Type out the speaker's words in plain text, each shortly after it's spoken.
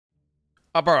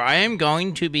Oh, bro, I am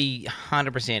going to be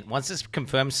 100%. Once it's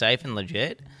confirmed safe and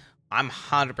legit, I'm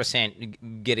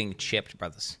 100% getting chipped,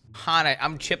 brothers.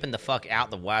 I'm chipping the fuck out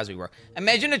the Wazoo, bro.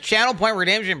 Imagine a channel point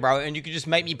redemption, bro, and you could just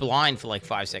make me blind for like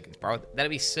 5 seconds, bro. That'd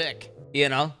be sick, you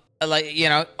know? Like, you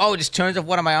know, oh, it just turns off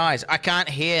one of my eyes. I can't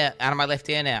hear out of my left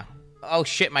ear now. Oh,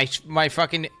 shit, my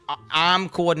fucking arm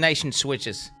coordination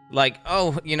switches. Like,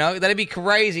 oh, you know, that'd be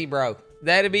crazy, bro.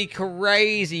 That'd be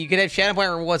crazy. You could have channel point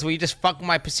rewards where you just fuck with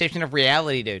my perception of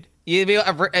reality, dude. You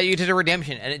did a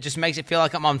redemption, and it just makes it feel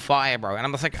like I'm on fire, bro. And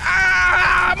I'm just like,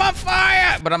 ah, I'm on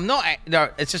fire! But I'm not. No,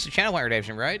 it's just a channel point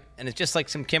redemption, right? And it's just like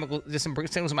some chemical, just some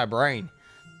signals in my brain.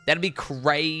 That'd be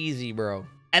crazy, bro.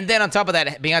 And then on top of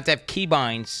that, being able to have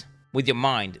keybinds with your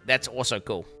mind, that's also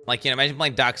cool. Like, you know, imagine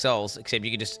playing Dark Souls, except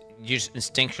you just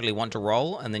instinctually want to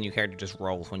roll, and then your character just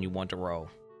rolls when you want to roll.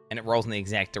 And it rolls in the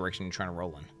exact direction you're trying to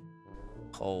roll in.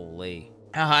 Holy.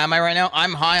 How high am I right now?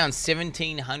 I'm high on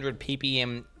 1700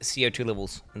 ppm CO2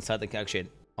 levels inside the calc shed.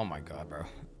 Oh my god, bro.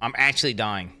 I'm actually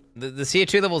dying. The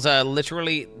CO2 levels are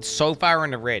literally so far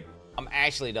in the red. I'm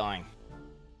actually dying.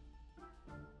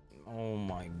 Oh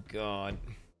my god.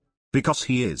 Because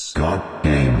he is God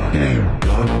Gamer.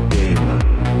 God Gamer.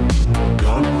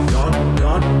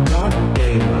 God